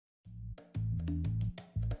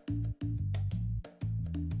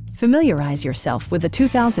Familiarize yourself with the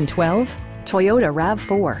 2012 Toyota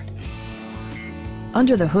RAV4.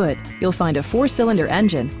 Under the hood, you'll find a 4-cylinder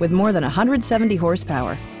engine with more than 170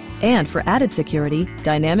 horsepower. And for added security,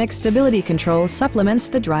 dynamic stability control supplements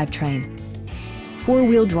the drivetrain.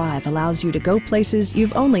 4-wheel drive allows you to go places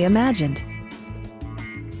you've only imagined.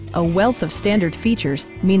 A wealth of standard features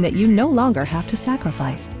mean that you no longer have to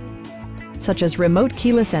sacrifice, such as remote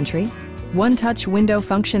keyless entry, one-touch window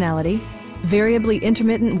functionality, variably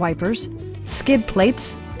intermittent wipers, skid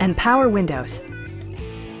plates, and power windows.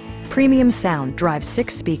 Premium sound drives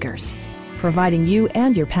 6 speakers, providing you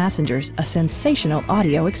and your passengers a sensational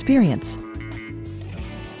audio experience.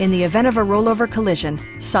 In the event of a rollover collision,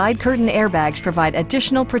 side curtain airbags provide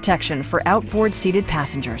additional protection for outboard seated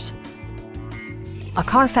passengers. A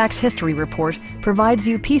Carfax history report provides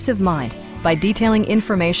you peace of mind by detailing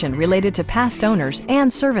information related to past owners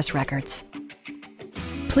and service records.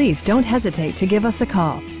 Please don't hesitate to give us a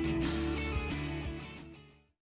call.